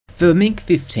The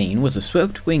MiG-15 was a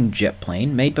swept-wing jet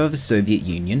plane made by the Soviet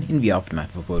Union in the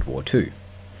aftermath of World War II.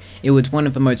 It was one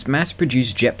of the most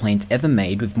mass-produced jet planes ever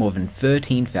made, with more than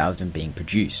 13,000 being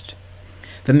produced.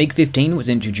 The MiG-15 was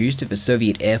introduced to the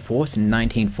Soviet Air Force in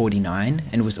 1949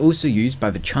 and was also used by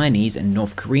the Chinese and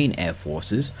North Korean Air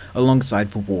Forces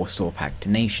alongside the Warsaw Pact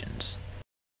nations.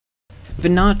 The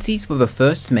Nazis were the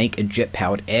first to make a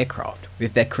jet-powered aircraft,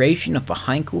 with their creation of the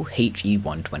Heinkel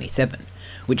HE-127,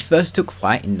 which first took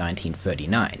flight in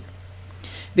 1939.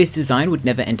 This design would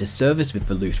never enter service with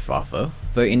the Luftwaffe,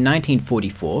 though in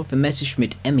 1944 the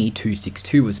Messerschmitt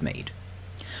Me-262 was made.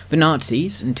 The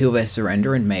Nazis, until their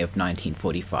surrender in May of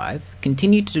 1945,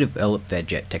 continued to develop their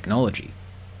jet technology.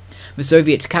 The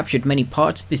Soviets captured many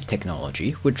parts of this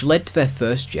technology, which led to their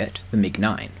first jet, the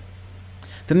MiG-9.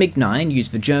 The MiG-9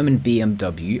 used the German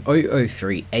BMW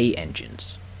 003A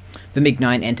engines. The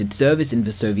MiG-9 entered service in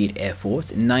the Soviet Air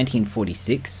Force in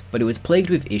 1946, but it was plagued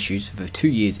with issues for the 2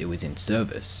 years it was in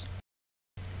service.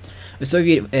 The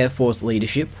Soviet Air Force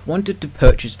leadership wanted to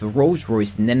purchase the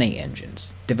Rolls-Royce Nene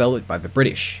engines, developed by the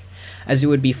British, as it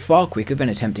would be far quicker than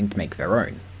attempting to make their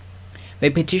own. They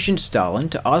petitioned Stalin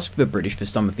to ask the British for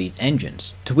some of these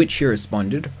engines, to which he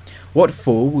responded, "What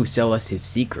fool will sell us his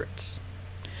secrets?"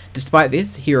 Despite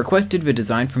this, he requested the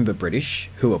design from the British,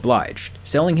 who obliged,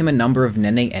 selling him a number of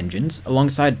Nene engines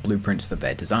alongside blueprints for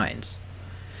their designs.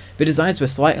 The designs were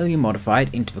slightly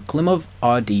modified into the Klimov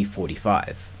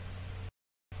RD-45.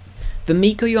 The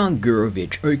Mikoyan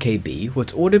Gurevich OKB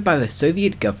was ordered by the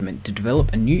Soviet government to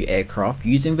develop a new aircraft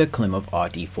using the Klimov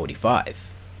RD-45.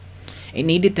 It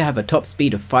needed to have a top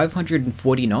speed of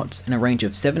 540 knots and a range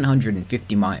of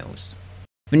 750 miles.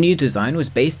 The new design was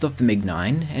based off the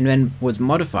MiG-9 and then was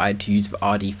modified to use the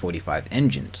RD-45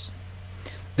 engines.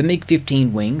 The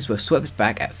MiG-15 wings were swept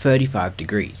back at 35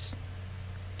 degrees.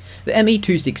 The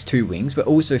Me-262 wings were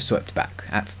also swept back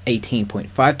at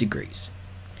 18.5 degrees.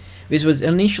 This was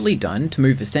initially done to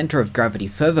move the center of gravity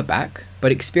further back,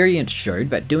 but experience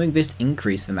showed that doing this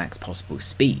increased the max possible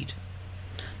speed.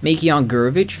 Mikoyan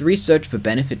Gurevich researched the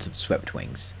benefits of swept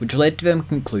wings, which led to them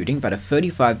concluding that a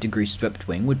 35-degree swept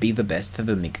wing would be the best for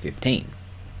the MiG-15.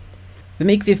 The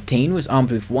MiG-15 was armed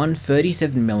with one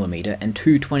 37mm and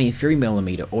two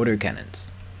 23mm autocannons.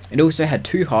 It also had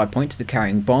two hardpoints for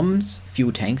carrying bombs,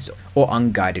 fuel tanks, or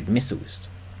unguided missiles.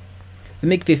 The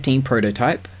MiG-15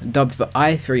 prototype, dubbed the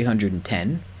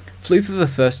I-310, flew for the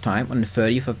first time on the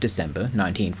 30th of December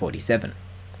 1947.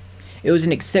 It was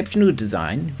an exceptional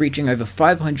design, reaching over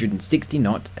 560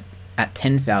 knots at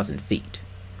 10,000 feet.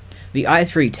 The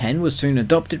I-310 was soon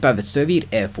adopted by the Soviet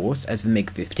Air Force as the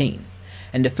MiG-15,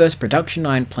 and the first production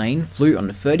line plane flew on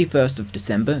the 31st of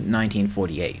December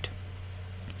 1948.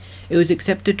 It was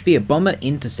accepted to be a bomber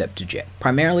interceptor jet,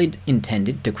 primarily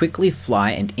intended to quickly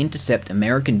fly and intercept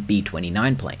American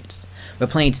B-29 planes, the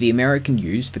planes the Americans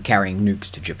used for carrying nukes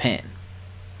to Japan.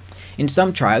 In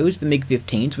some trials, the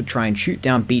MiG-15s would try and shoot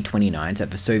down B-29s that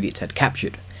the Soviets had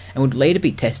captured, and would later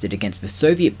be tested against the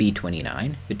Soviet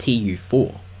B-29, the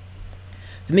Tu-4.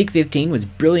 The MiG-15 was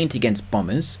brilliant against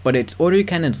bombers, but its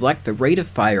autocannons lacked the rate of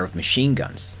fire of machine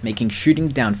guns, making shooting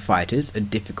down fighters a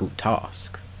difficult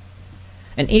task.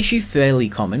 An issue fairly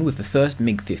common with the first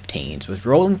MiG-15s was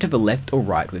rolling to the left or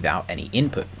right without any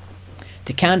input.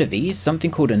 To counter these,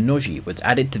 something called a noji was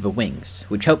added to the wings,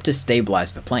 which helped to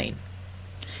stabilize the plane.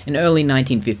 In early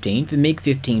 1915, the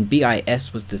MiG-15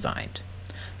 BIS was designed.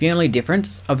 The only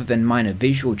difference, other than minor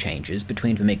visual changes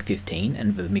between the MiG-15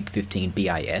 and the MiG-15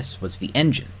 BIS, was the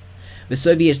engine. The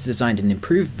Soviets designed an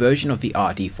improved version of the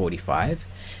RD-45,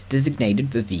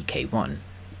 designated the VK-1.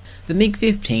 The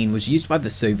MiG-15 was used by the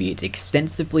Soviets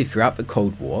extensively throughout the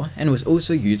Cold War, and was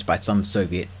also used by some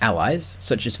Soviet allies,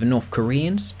 such as the North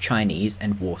Koreans, Chinese,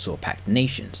 and Warsaw Pact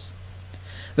nations.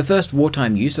 The first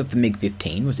wartime use of the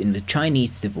MiG-15 was in the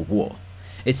Chinese Civil War,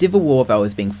 a civil war that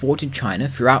was being fought in China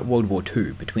throughout World War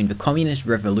II between the Communist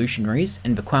revolutionaries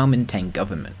and the Kuomintang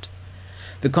government.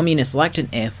 The Communists lacked an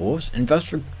air force and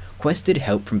thus requested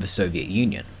help from the Soviet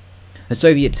Union. The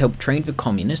Soviets helped train the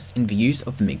Communists in the use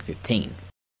of the MiG-15.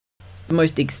 The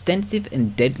most extensive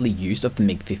and deadly use of the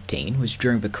MiG-15 was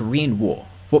during the Korean War,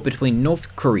 fought between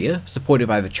North Korea, supported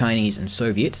by the Chinese and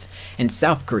Soviets, and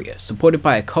South Korea, supported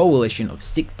by a coalition of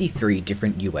 63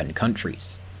 different UN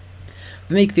countries.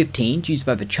 The MiG-15s used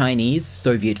by the Chinese,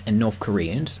 Soviets, and North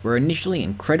Koreans were initially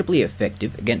incredibly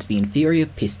effective against the inferior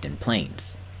piston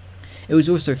planes. It was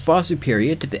also far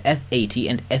superior to the F-80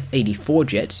 and F-84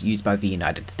 jets used by the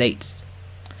United States.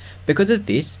 Because of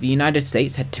this, the United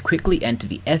States had to quickly enter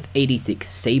the F-86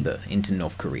 Sabre into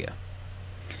North Korea.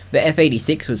 The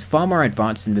F-86 was far more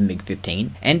advanced than the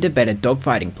MiG-15 and a better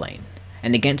dogfighting plane.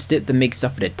 and against it the MiG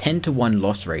suffered a 10-to-1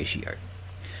 loss ratio.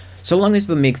 So long as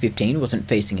the MiG-15 wasn't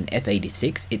facing an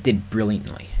F-86, it did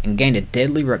brilliantly, and gained a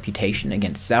deadly reputation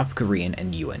against South Korean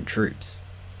and UN troops.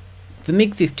 The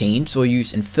MiG-15 saw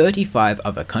use in 35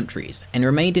 other countries, and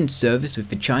remained in service with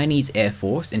the Chinese Air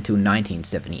Force until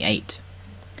 1978.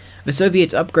 The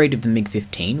Soviets upgraded the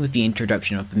MiG-15 with the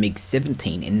introduction of the MiG-17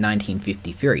 in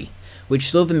 1953,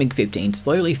 which saw the MiG-15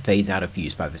 slowly phase out of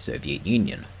use by the Soviet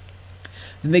Union.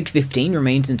 The MiG-15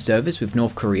 remains in service with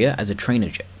North Korea as a trainer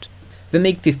jet. The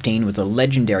MiG-15 was a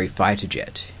legendary fighter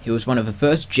jet. It was one of the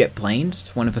first jet planes,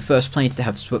 one of the first planes to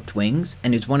have swept wings,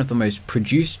 and is one of the most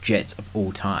produced jets of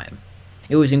all time.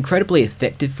 It was incredibly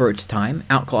effective for its time,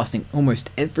 outclassing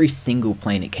almost every single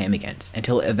plane it came against,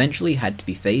 until it eventually had to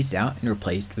be phased out and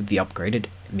replaced with the upgraded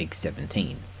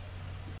MiG-17.